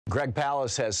Greg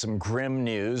Palast has some grim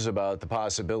news about the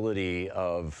possibility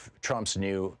of Trump's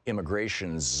new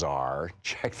Immigration Czar.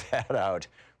 Check that out.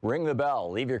 Ring the bell,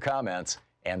 leave your comments,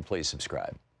 and please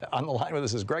subscribe. On the line with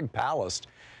us is Greg Palast,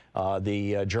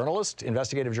 the journalist,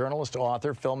 investigative journalist,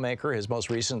 author, filmmaker. His most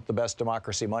recent, The Best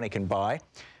Democracy Money Can Buy,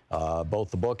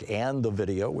 both the book and the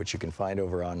video, which you can find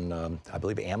over on, I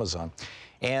believe, Amazon.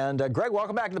 And Greg,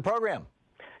 welcome back to the program.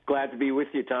 Glad to be with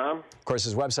you, Tom. Of course,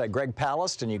 his website, Greg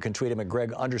Palast, and you can tweet him at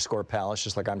Greg_Palast,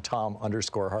 just like I'm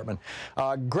Thom_Hartmann.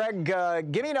 Greg,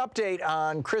 give me an update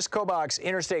on Kris Kobach's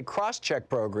interstate Crosscheck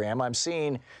program. I'm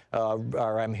seeing,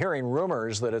 or I'm hearing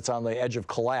rumors that it's on the edge of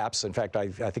collapse. In fact, I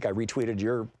think I retweeted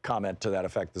your comment to that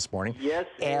effect this morning. Yes,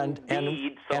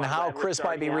 indeed. And how Kris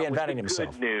might be reinventing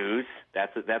himself. Good news.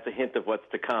 That's a hint of what's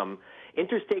to come.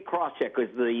 Interstate Crosscheck is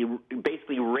the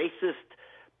basically racist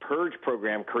purge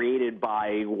program created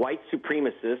by white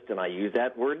supremacist, and I use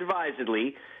that word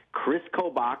advisedly, Kris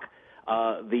Kobach,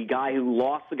 the guy who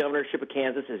lost the governorship of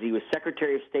Kansas as he was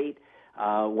Secretary of State.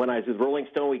 When I was with Rolling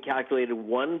Stone, we calculated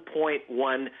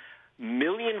 1.1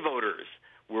 million voters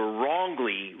were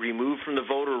wrongly removed from the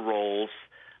voter rolls,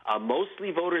 mostly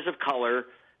voters of color,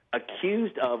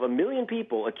 accused of, 1 million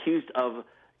people accused of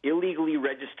illegally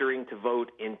registering to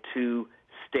vote in 2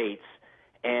 states.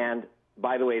 And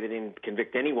by the way, they didn't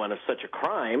convict anyone of such a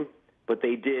crime, but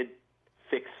they did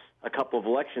fix a couple of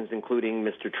elections, including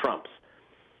Mr. Trump's.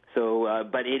 So,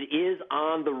 but it is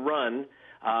on the run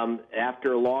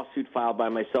after a lawsuit filed by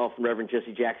myself and Reverend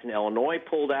Jesse Jackson. Illinois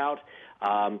pulled out.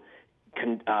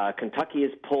 Kentucky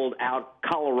has pulled out.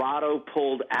 Colorado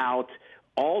pulled out.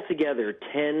 Altogether,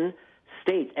 10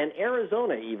 states, and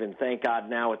Arizona even, thank God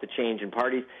now with the change in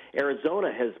parties,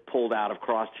 Arizona has pulled out of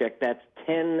Crosscheck. That's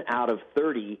 10 out of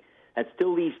 30. That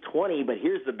still leaves 20, but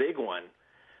here's the big one.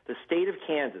 The state of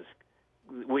Kansas,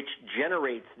 which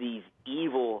generates these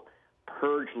evil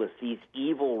purge lists, these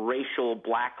evil racial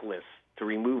blacklists to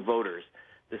remove voters,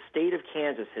 the state of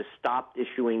Kansas has stopped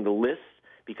issuing the lists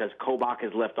because Kochbach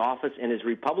has left office, and his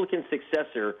Republican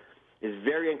successor is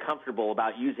very uncomfortable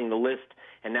about using the list,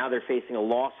 and now they're facing a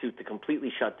lawsuit to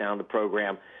completely shut down the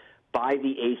program by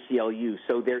the ACLU.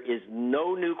 So there is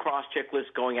no new Crosscheck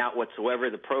list going out whatsoever.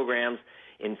 The program's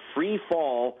in free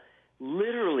fall.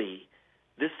 Literally,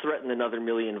 this threatened another 1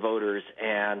 million voters,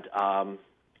 and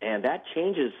that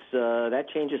changes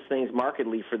things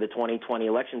markedly for the 2020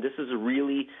 election. This is a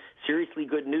really seriously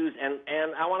good news, and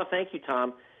I want to thank you,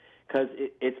 Tom, because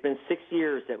it's been 6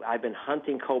 years that I've been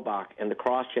hunting Kochbach and the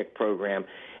Crosscheck program,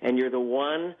 and you're the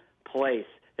one place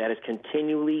that has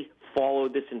continually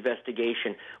followed this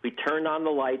investigation. We turned on the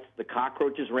lights, the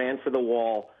cockroaches ran for the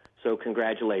wall. So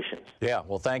congratulations. Yeah,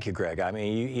 well, thank you, Greg. I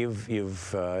mean, you've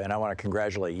and I want to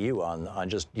congratulate you on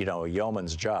just, you know, a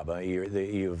yeoman's job.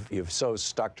 You've so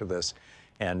stuck to this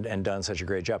and done such a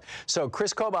great job. So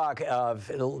Kris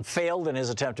Kobach failed in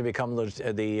his attempt to become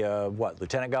the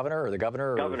lieutenant governor or the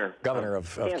governor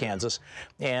of Kansas,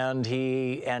 and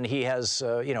he has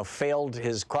failed.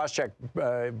 His Crosscheck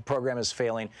program is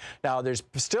failing. Now there's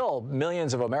still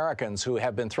millions of Americans who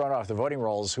have been thrown off the voting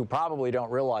rolls who probably don't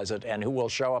realize it and who will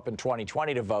show up in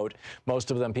 2020 to vote.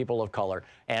 Most of them people of color,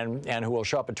 and who will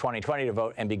show up in 2020 to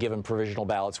vote and be given provisional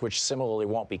ballots, which similarly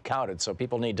won't be counted. So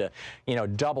people need to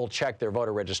double check their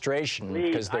voter registration.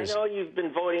 Because I know you've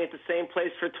been voting at the same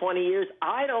place for 20 years.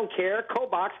 I don't care.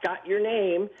 Kobach's got your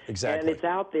name. Exactly. And it's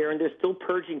out there, and they're still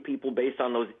purging people based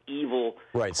on those evil.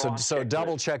 Right. So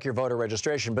double check your voter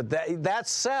registration. But that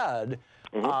said,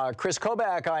 Kris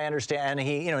Kobach, I understand,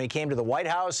 he came to the White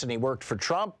House and he worked for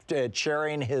Trump,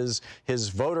 chairing his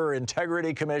voter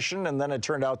integrity commission, and then it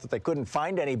turned out that they couldn't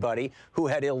find anybody who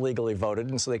had illegally voted,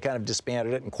 and so they kind of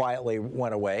disbanded it and quietly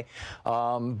went away.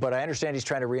 But I understand he's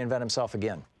trying to reinvent himself again.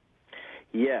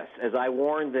 Yes, as I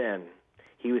warned then,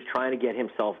 he was trying to get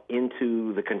himself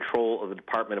into the control of the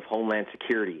Department of Homeland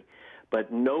Security.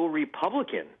 But no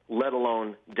Republican, let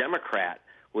alone Democrat,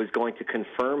 was going to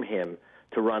confirm him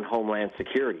to run Homeland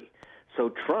Security.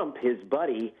 So Trump, his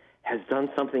buddy, has done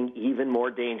something even more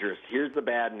dangerous. Here's the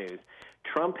bad news.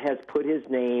 Trump has put his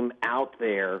name out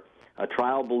there, a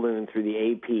trial balloon through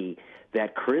the AP,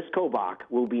 that Kris Kobach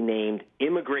will be named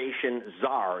Immigration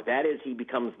Czar. That is, he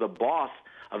becomes the boss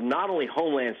of not only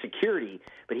Homeland Security,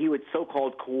 but he would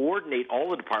so-called coordinate all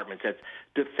the departments. That's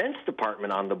Defense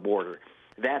Department on the border.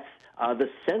 That's the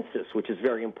census, which is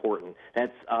very important.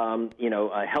 That's,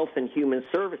 Health and Human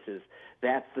Services.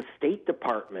 That's the State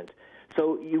Department.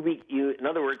 So in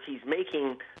other words, he's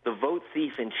making the vote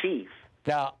thief in chief.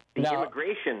 Now,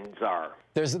 Immigration Czar.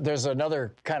 There's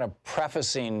another kind of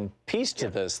prefacing piece to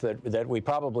this that we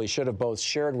probably should have both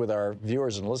shared with our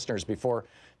viewers and listeners before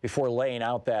before laying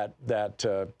out that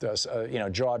you know,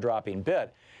 jaw-dropping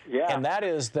bit. Yeah. And that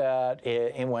is that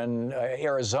when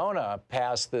Arizona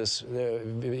passed this,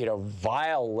 you know,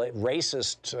 vile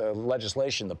racist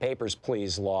legislation, the Papers,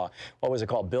 Please law. What was it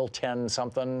called? Bill 10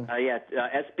 something?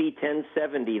 SB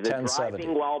 1070, the 1070.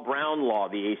 driving while brown law,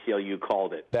 the ACLU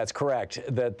called it. That's correct.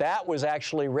 That was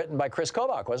actually written by Kris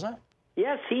Kobach, wasn't it?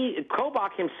 Yes,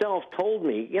 Kochbach himself told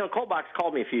me, you know, Kochbach's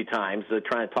called me a few times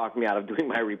trying to talk me out of doing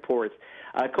my reports.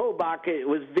 Kochbach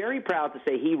was very proud to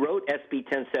say he wrote SB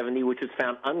 1070, which was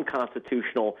found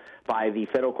unconstitutional by the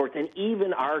federal courts, and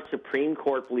even our Supreme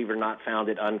Court, believe it or not, found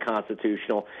it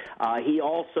unconstitutional. He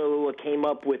also came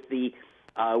up with the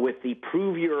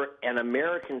Prove You're an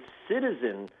American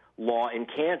Citizen law in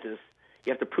Kansas.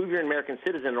 You have to prove you're an American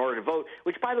citizen in order to vote,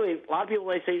 which, by the way, a lot of people,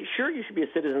 they say, sure, you should be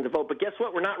a citizen to vote, but guess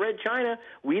what? We're not Red China.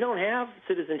 We don't have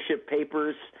citizenship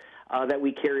papers that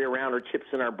we carry around or chips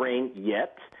in our brain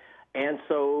yet. And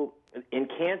so in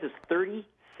Kansas,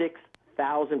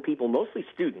 36,000 people, mostly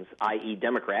students, i.e.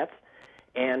 Democrats,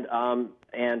 and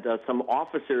some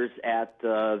officers at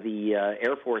the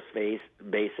Air Force base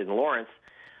in Lawrence.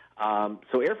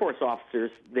 So Air Force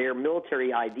officers, their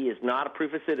military ID is not a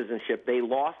proof of citizenship. They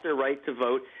lost their right to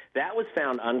vote. That was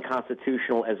found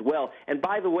unconstitutional as well. And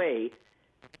by the way,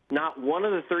 not one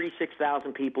of the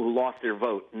 36,000 people who lost their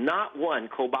vote, not one,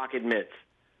 Kobach admits,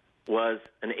 was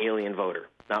an alien voter.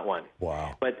 Not one.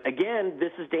 Wow. But again,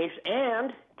 this is dangerous.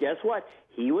 And guess what?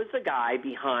 He was the guy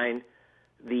behind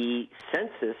the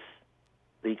census,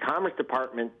 the Commerce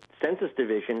Department Census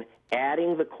Division,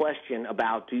 adding the question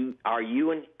about are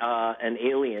you an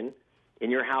alien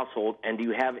in your household, and do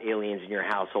you have aliens in your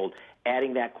household,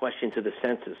 adding that question to the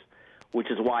census, which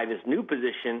is why this new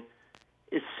position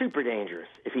is super dangerous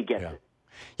if he gets it.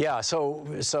 Yeah,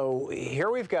 so here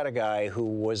we've got a guy who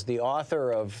was the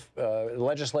author of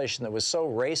legislation that was so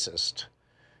racist,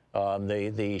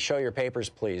 the Show Your Papers,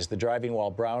 Please, the driving while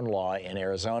brown law in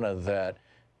Arizona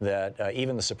that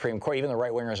even the Supreme Court, even the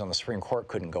right-wingers on the Supreme Court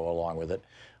couldn't go along with it,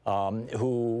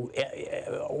 who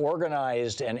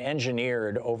organized and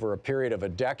engineered over a period of a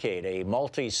decade a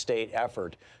multi-state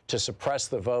effort to suppress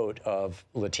the vote of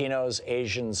Latinos,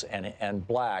 Asians, and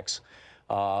blacks,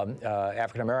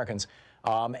 African Americans.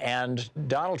 And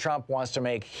Donald Trump wants to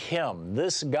make him,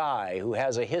 this guy who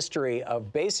has a history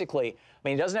of basically, I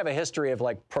mean, he doesn't have a history of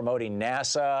like promoting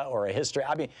NASA or a history.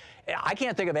 I mean, I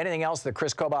can't think of anything else that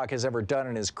Kris Kobach has ever done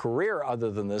in his career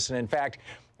other than this. And in fact,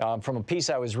 from a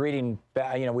piece I was reading,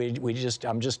 you know,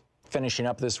 I'm just finishing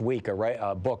up this week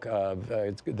a book,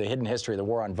 The Hidden History of the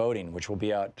War on Voting, which will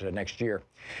be out next year.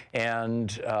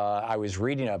 And I was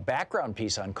reading a background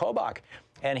piece on Kobach.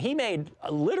 And he made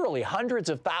literally hundreds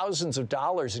of thousands of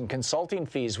dollars in consulting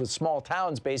fees with small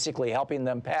towns, basically helping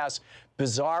them pass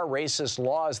bizarre racist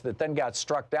laws that then got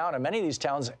struck down. And many of these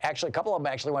towns, actually, a couple of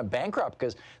them actually went bankrupt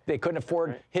because they couldn't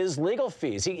afford his legal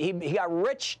fees. He got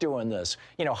rich doing this,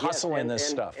 you know, hustling this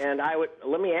stuff. And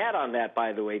let me add on that,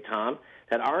 by the way, Tom,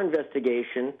 that our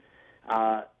investigation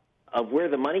of where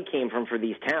the money came from for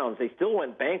these towns, they still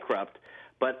went bankrupt,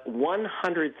 but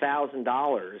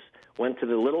 $100,000 went to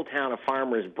the little town of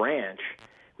Farmers Branch.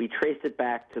 We traced it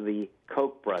back to the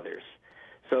Koch brothers.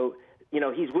 So, you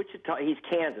know, he's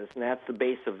Kansas, and that's the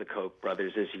base of the Koch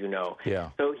brothers, as you know. Yeah.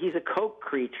 So he's a Koch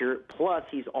creature, plus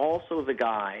he's also the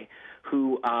guy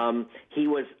who while he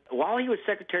was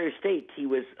Secretary of State, he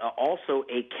was also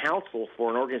a counsel for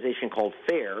an organization called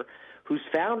FAIR, whose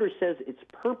founder says its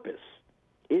purpose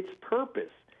is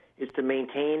to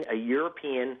maintain a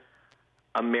European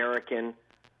American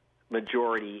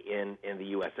majority in the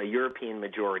U.S., a European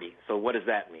majority. So what does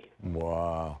that mean?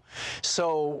 Wow.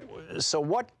 So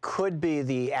what could be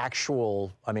the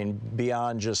actual, I mean,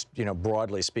 beyond just, you know,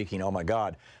 broadly speaking, oh my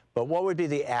God, but what would be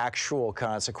the actual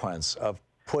consequence of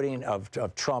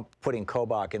Trump putting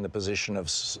Kobach in the position of,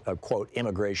 quote,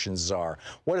 immigration czar?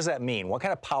 What does that mean? What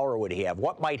kind of power would he have?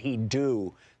 What might he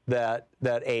do that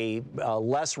a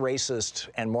less racist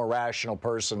and more rational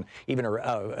person, even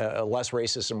a less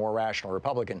racist and more rational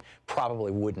Republican,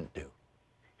 probably wouldn't do?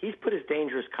 He's put his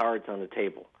dangerous cards on the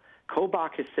table.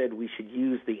 Kobach has said we should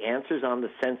use the answers on the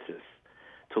census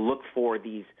to look for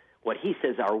these, what he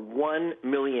says are 1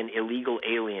 million illegal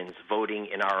aliens voting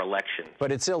in our elections.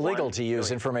 But it's illegal to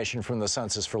use information from the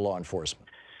census for law enforcement.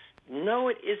 No,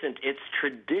 it isn't. It's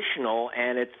traditional,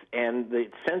 and the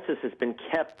census has been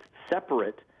kept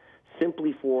separate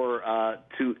simply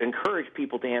to encourage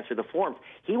people to answer the forms.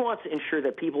 He wants to ensure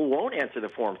that people won't answer the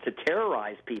forms, to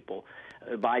terrorize people.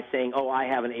 by saying, oh, I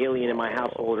have an alien in my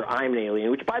household, or I'm an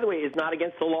alien, which, by the way, is not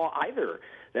against the law either.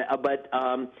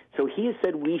 So he has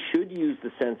said we should use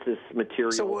the census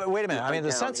material. So wait a minute. I mean,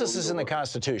 the census is in the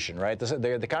Constitution, right?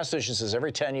 The Constitution says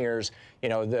every 10 years,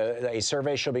 a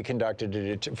survey shall be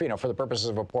conducted to, for the purposes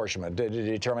of apportionment, to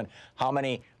determine how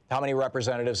many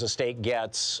representatives a state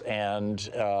gets, and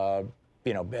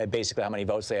basically how many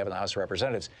votes they have in the House of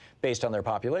Representatives based on their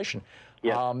population.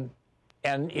 Yeah.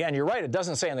 And you're right, it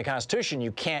doesn't say in the Constitution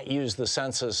you can't use the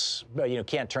census,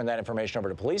 can't turn that information over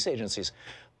to police agencies.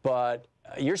 But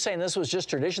you're saying this was just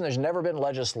tradition? There's never been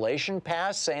legislation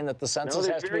passed saying that the census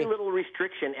has to be... No, there's very little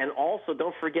restriction. And also,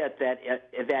 don't forget that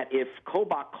if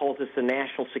Kochbach calls this a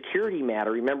national security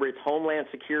matter, remember, it's Homeland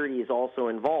Security is also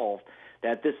involved,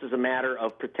 that this is a matter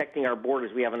of protecting our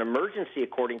borders. We have an emergency,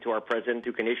 according to our president,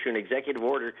 who can issue an executive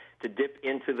order to dip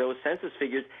into those census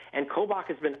figures, and Kochbach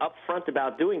has been upfront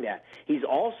about doing that. He's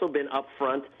also been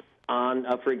upfront on,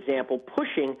 for example,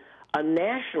 pushing a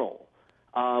national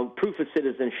proof of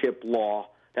citizenship law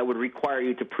that would require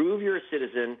you to prove you're a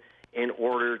citizen in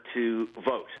order to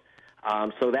vote.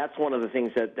 So that's one of the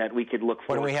things that we could look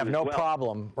for. But we have no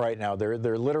problem right now. There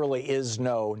literally is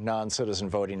no non-citizen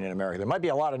voting in America. There might be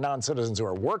a lot of non-citizens who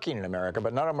are working in America,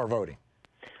 but none of them are voting.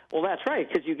 Well, that's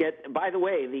right, because you get, by the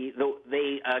way, the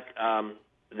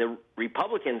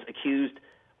Republicans accused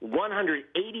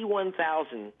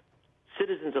 181,000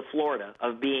 citizens of Florida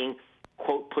of being,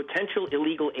 quote, potential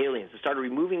illegal aliens. They started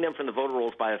removing them from the voter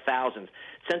rolls by the thousands,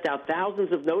 sent out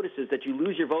thousands of notices that you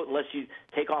lose your vote unless you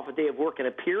take off a day of work and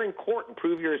appear in court and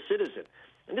prove you're a citizen.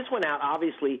 And this went out,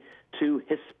 obviously, to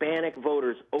Hispanic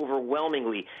voters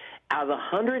overwhelmingly. Out of the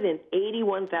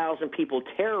 181,000 people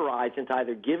terrorized into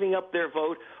either giving up their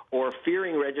vote or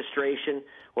fearing registration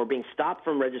or being stopped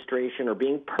from registration or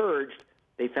being purged,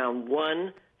 they found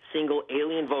one single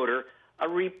alien voter, a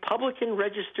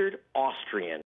Republican-registered Austrian.